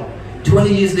issue out.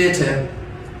 20 years later,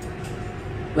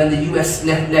 when the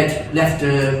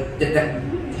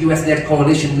US-led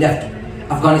coalition left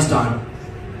Afghanistan,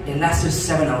 it lasted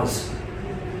 7 hours.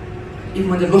 Even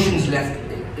when the Russians left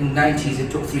in the 90s,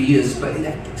 it took 3 years, but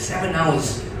it took 7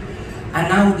 hours. And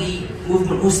now the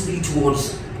movement must lead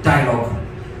towards dialogue.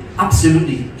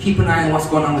 Absolutely. Keep an eye on what's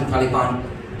going on with Taliban.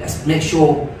 Let's make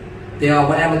sure they are,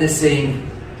 whatever they're saying,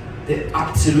 they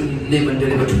absolutely live and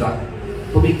deliver to that.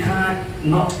 But we can't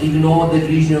not ignore the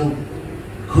regional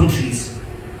countries.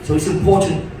 So it's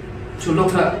important to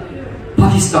look at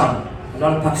Pakistan. A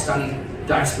lot of Pakistani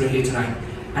diaspora here tonight.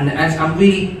 And I'm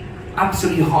really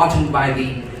absolutely heartened by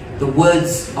the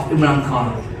words of Imran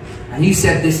Khan. And he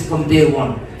said this from day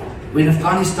one. In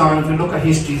Afghanistan, if you look at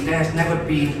history, there has never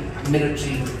been a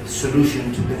military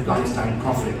solution to the Afghanistan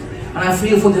conflict. And I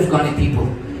feel for the Afghani people.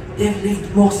 They've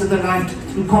lived most of their life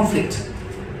through conflict.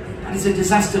 And it's a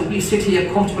disaster. We sit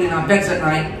here comfortably in our beds at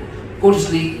night, go to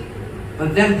sleep,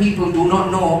 but them people do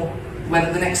not know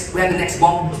where the next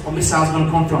bomb or missile is going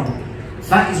to come from.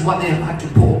 That is what they have had to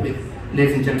put up with,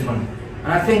 ladies and gentlemen.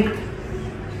 And I think,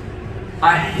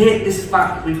 I hate this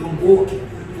fact we can vote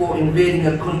for invading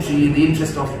a country in the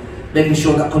interest of making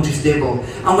sure that country is stable.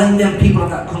 And when them people of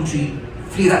that country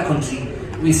flee that country,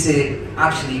 we say,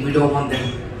 actually, we don't want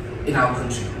them in our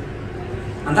country.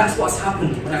 And that's what's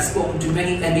happened when I've spoken to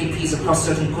many MEPs across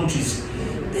certain countries.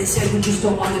 They said, we just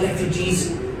don't want the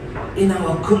refugees in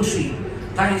our country.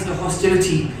 That is the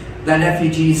hostility that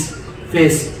refugees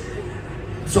face.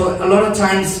 So a lot of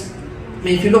times, I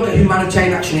mean, if you look at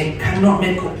humanitarian action, it cannot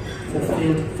make up for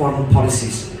failed foreign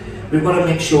policies. We've got to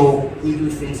make sure we do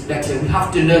things better. We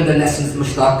have to learn the lessons,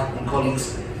 Mushtaq and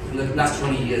colleagues, from the last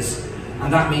 20 years.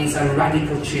 And that means a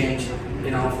radical change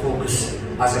in our focus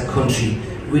as a country.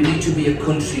 We need to be a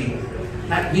country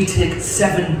that we take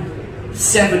seven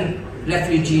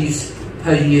refugees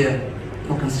per year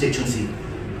per constituency.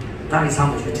 That is how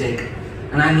much we take.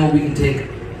 And I know we can take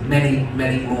many,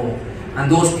 many more.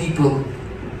 And those people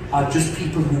are just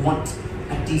people who want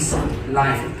a decent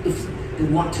life. If they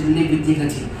want to live with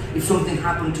dignity. If something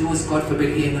happened to us, God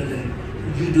forbid, here in London,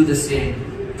 you do the same.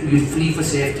 You flee for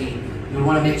safety. You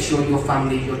want to make sure your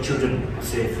family, your children are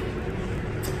safe.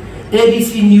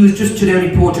 ABC News just today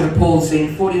reported a poll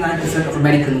saying 49% of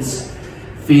Americans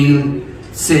feel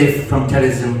safe from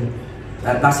terrorism.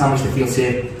 That's how much they feel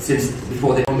safe since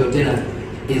before they know your dinner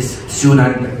is soon,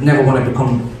 and never want to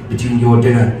become between your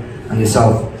dinner and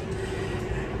yourself.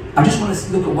 I just want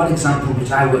to look at one example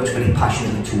which I worked very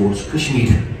passionately towards,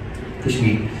 Kashmir.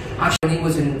 Actually, when he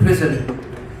was in prison,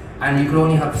 and you could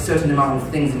only have a certain amount of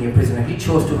things in your prison, and he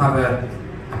chose to have a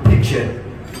picture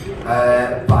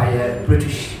by a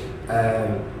British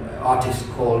artist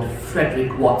called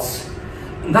Frederick Watts.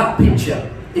 And that picture,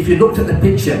 if you looked at the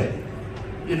picture,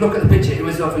 it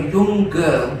was of a young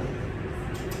girl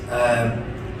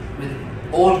with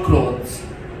old clothes,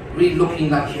 really looking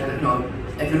like she had,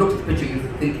 if you look at the picture, you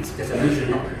think it's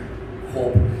disillusion, not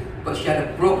hope. But she had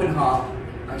a broken heart,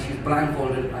 and she's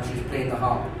blindfolded, and she's playing the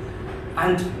harp.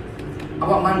 And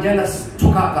what Mandela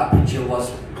took out of that picture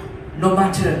was, no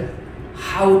matter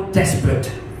how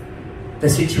desperate the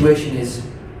situation is,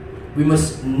 we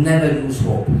must never lose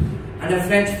hope. And a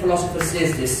French philosopher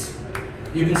says this: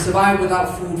 you can survive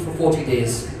without food for 40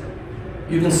 days.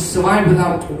 You can survive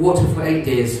without water for 8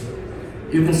 days.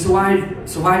 You can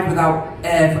survive without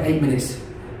air for 8 minutes.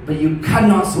 But you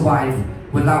cannot survive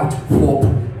without hope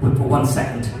for 1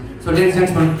 second. So ladies and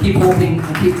gentlemen, keep hoping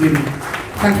and keep dreaming.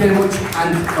 Thank you very much,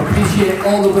 and appreciate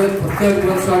all the work for Third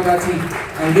World Solidarity.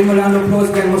 And give a round of applause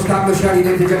again, Mushtaq Lasharie,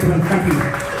 ladies and gentlemen. Thank you.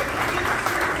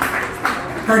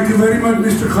 Thank you very much,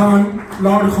 Mr. Khan,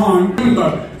 Lord Khan.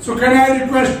 So can I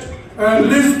request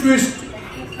Liz Twist,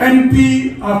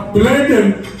 MP of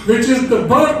Blaydon, which is the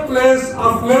birthplace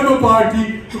of Labour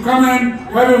Party, to come and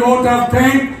have a vote of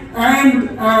thanks and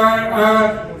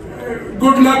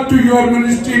good luck to your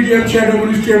ministerial, shadow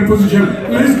ministerial position.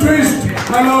 Liz Twist,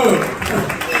 hello.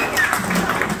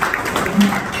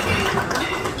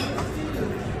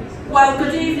 Well,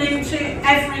 good evening to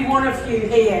every one of you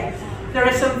here. There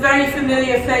are some very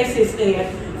familiar faces here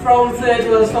from Third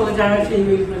World Solidarity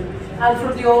Movement and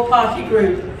from the All-Party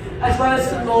Group, as well as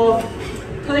some more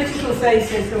political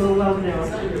faces who are well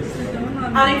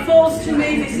known. And it falls to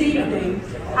me this evening,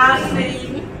 as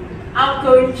the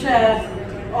outgoing chair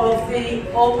of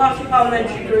the All-Party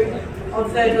Parliamentary Group on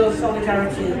Third World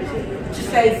Solidarity, to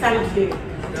say thank you.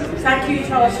 Thank you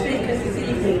to our speakers this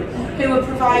evening who have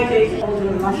provided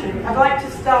Alderman Lasharie. I'd like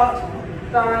to start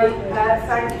by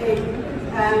thanking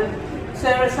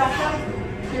Sarah Sasha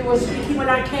who was speaking when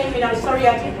I came in. I'm sorry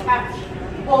I didn't catch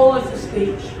all of the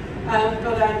speech,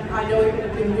 but I know it would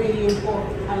have been really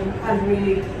important and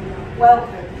really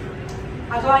welcome.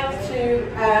 I'd like to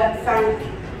thank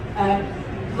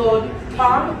Lord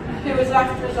Khan, who has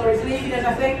left us or is leaving us,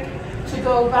 I think, to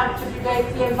go back to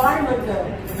debate the Environment Bill,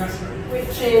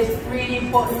 which is really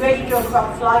important. We already talk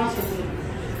about flighting,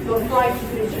 but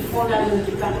flighting is just one element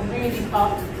of that really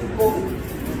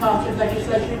important part of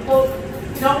legislation, important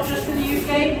not just for the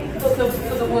UK, but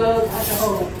for the world as a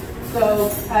whole. So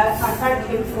I thank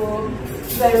him for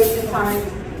sparing the time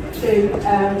to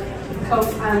come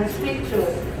and speak to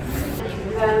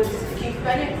us. Keith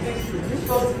Bennett, who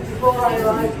spoke before I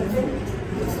arrived,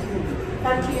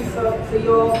 thank you for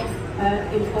your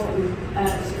important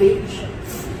speech.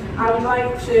 I would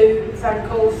like to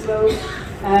thank also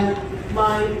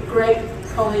my great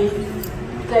colleague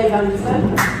Dave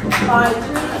Anderson, my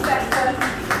predecessor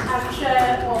as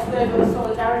Chair of Third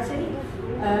Solidarity,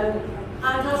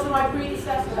 and also my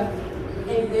predecessor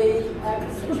in the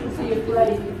constituency of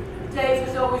Blaydon. Dave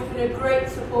has always been a great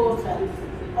supporter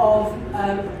of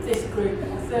this group,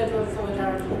 of Third World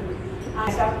Solidarity.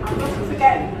 I'm not to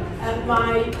forget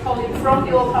my colleague from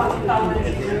the All-Party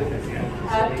Parliamentary Group,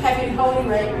 Kevin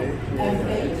Hollinrake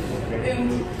MP, who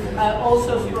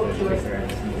also spoke to us.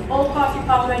 All-Party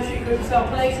Parliamentary Groups are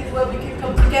places where we can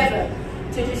come together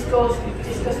to discuss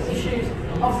issues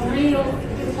of real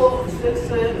importance that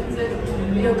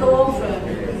go over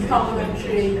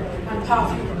parliamentary and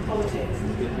party politics.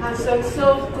 And so it's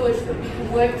so good that we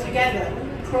can work together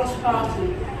cross-party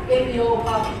in the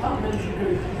All-Party Parliamentary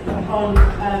Group on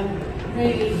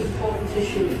really important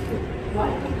issues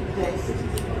like this.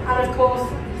 And of course,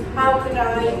 how could I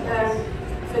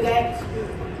forget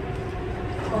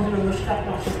Alderman Mushtaq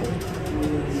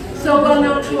Lasharie? So well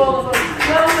known to all of us,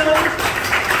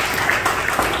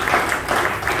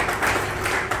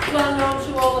 well known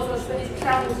to all of us for his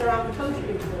travels around the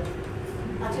country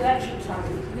at election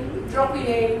time, dropping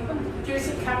in, doing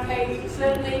some campaigning,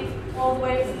 certainly all the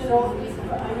way to the north east,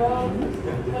 but I know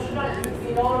Mushtaq has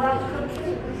been all around the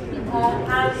country,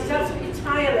 and he's absolutely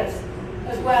tireless,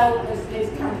 as well as his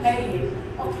campaigning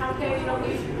on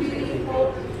these really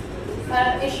important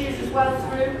issues as well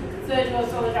through Third World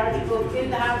Solidarity both in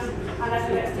the House and as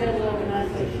an external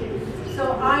organisation. So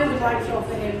I would like to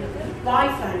offer him my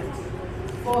thanks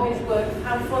for his work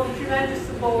and for the tremendous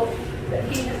support that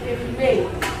he has given me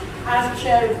as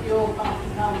Chair of the All-Party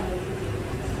Parliament.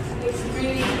 It's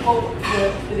really important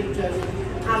work that he does,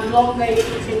 and long may it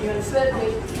continue, and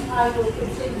certainly I will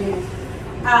continue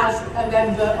as a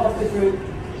member of the group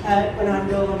when I'm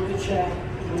no longer Chair.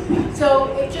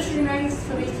 So it just remains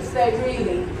for me to say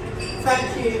really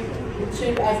thank you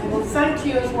to everyone. Thank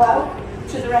you as well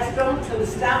to the restaurant, to the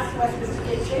staff, Westminster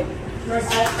Kitchen. And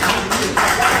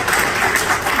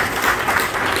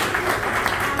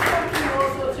thank you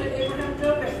also to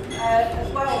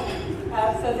as well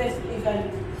for this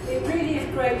event. It really is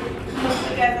great that we can come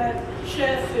together,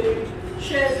 share food,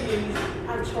 share views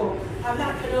and talk, and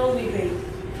that can only be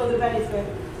for the benefit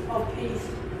of peace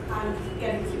and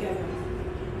getting together.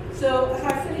 So as I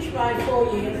finish my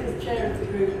 4 years as Chair of the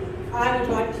group, I would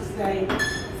like to say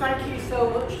thank you so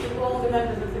much to all the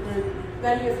members of the group,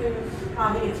 many of whom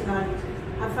are here tonight,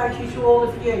 and thank you to all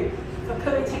of you for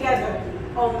coming together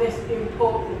on this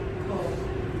important cause.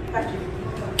 Thank you.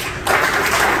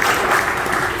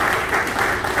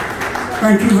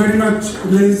 Thank you very much,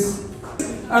 Liz.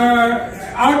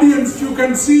 Audience, you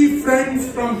can see friends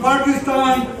from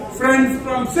Pakistan, friends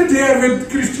from, sit here with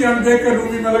Kristiane Baker,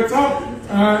 Rumi Malak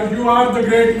Saab. You are the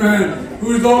great man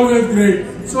who is always great.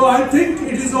 So I think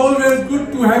it is always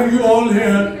good to have you all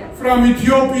here, from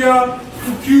Ethiopia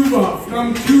to Cuba,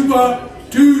 from Cuba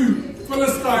to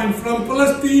Palestine, from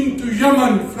Palestine to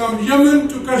Yemen, from Yemen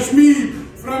to Kashmir,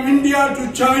 from India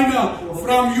to China,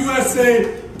 from USA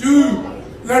to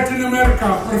Latin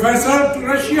America, Professor to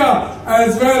Russia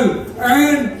as well,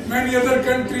 and many other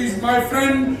countries. My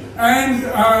friend and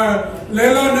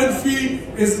Leila Nadfi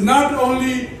is not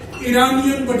only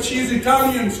Iranian, but she is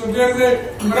Italian. So there's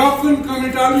a Moroccan come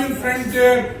Italian friend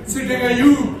there sitting at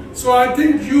you. So I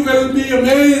think you will be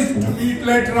amazed to meet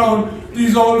later on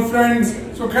these old friends.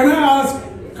 So can I ask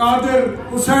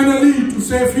Hussein Ali to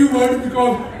say a few words,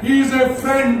 because he is a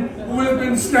friend who has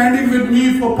been standing with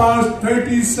me for past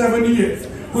 37 years.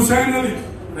 Hussein Ali.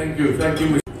 Thank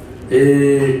you.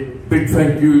 A big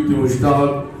thank you to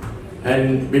Mushtaq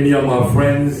and many of my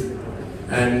friends,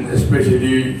 and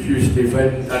especially Hugh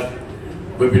Stephen, that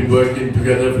we've been working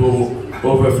together for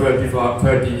over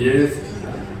 30 years.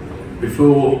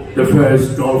 Before the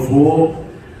first Gulf War,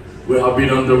 we have been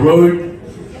on the road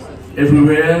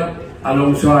everywhere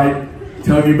alongside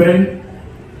Tony Benn,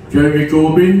 Jeremy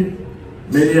Corbyn,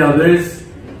 many others,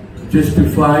 just to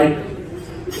fight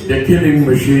the killing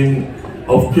machine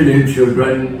of killing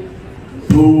children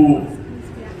to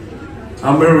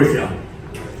America.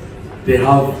 They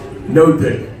have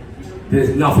noted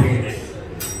there's nothing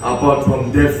apart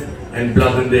from death and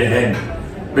blood in their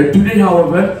hand. But today,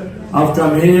 however, I've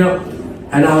come here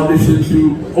and I've listened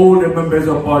to all the members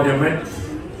of Parliament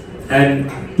and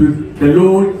to the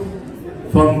Lord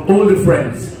from all the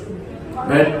friends.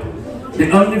 But the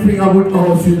only thing I would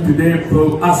ask you today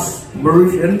for us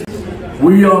Mauritians,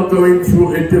 we are going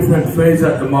through a different phase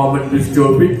at the moment. This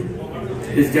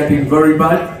COVID is getting very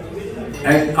bad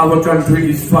and our country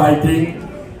is fighting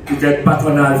to get back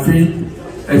on our feet,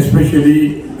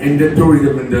 especially in the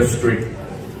tourism industry.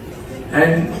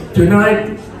 And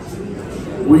tonight,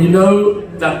 we know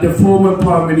that the former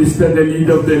Prime Minister, the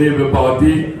leader of the Labour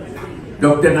Party,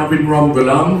 Dr. Navin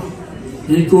Ramgoolam,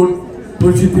 he got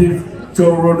positive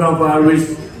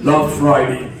coronavirus last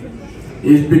Friday.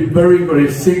 He's been very,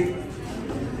 very sick.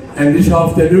 And this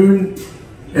afternoon,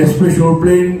 a special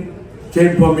plane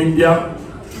came from India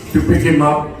to pick him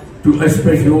up to a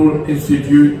special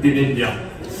institute in India.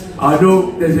 I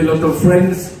know there's a lot of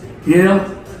friends here,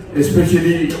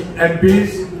 especially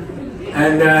MPs,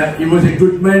 and he was a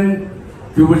good man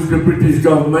towards the British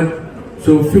government.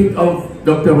 So think of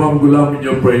Dr. Ramgoolam in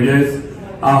your prayers.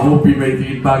 I hope he makes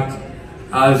it back,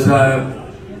 as I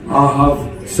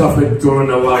have suffered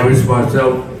coronavirus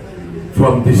myself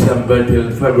from December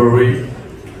till February,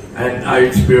 and I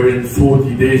experienced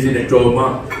 40 days in a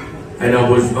coma, and I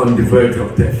was on the verge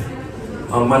of death.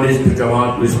 I managed to come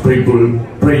out with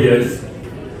prayers,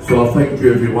 so I thank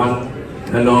you everyone,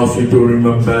 and ask you to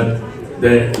remember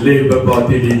the Labour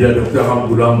Party leader, Dr.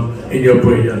 Ramgoolam, in your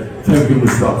prayer. Thank you,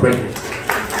 Mushtaq. Thank you.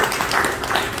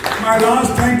 My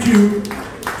last thank you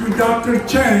to Dr.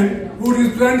 Chen, who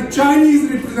represents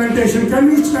Chinese representation.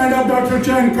 Can you stand up, Dr.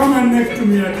 Chen? Come and next to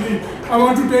me at least. I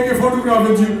want to take a photograph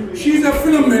with you. She's a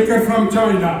filmmaker from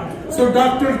China. So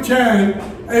Dr. Chen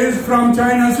is from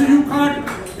China, so you can't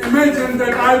imagine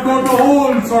that I've got a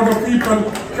whole sort of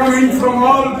people coming from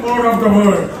all parts of the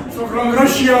world. So from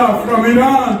Russia, from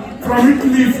Iran, from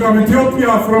Italy, from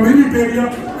Ethiopia, from Eritrea.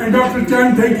 And Dr.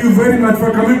 Chen, thank you very much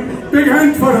for coming. Big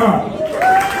hand for her.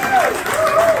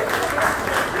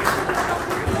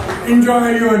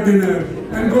 Enjoy your dinner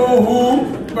and go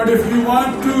home. But if you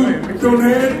want to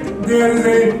donate, there is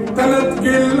a Talat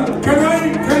Gil.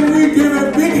 Can we give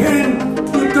a big hand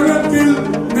to Talat Gil,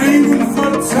 Naeem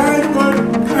Ulfat, Saad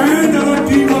and our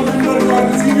team of